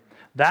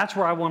 That's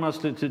where I want us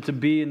to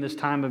be in this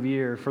time of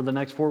year for the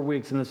next 4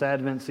 weeks in this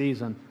Advent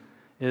season,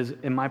 is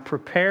am I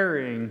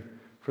preparing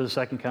for the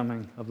second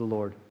coming of the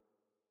Lord?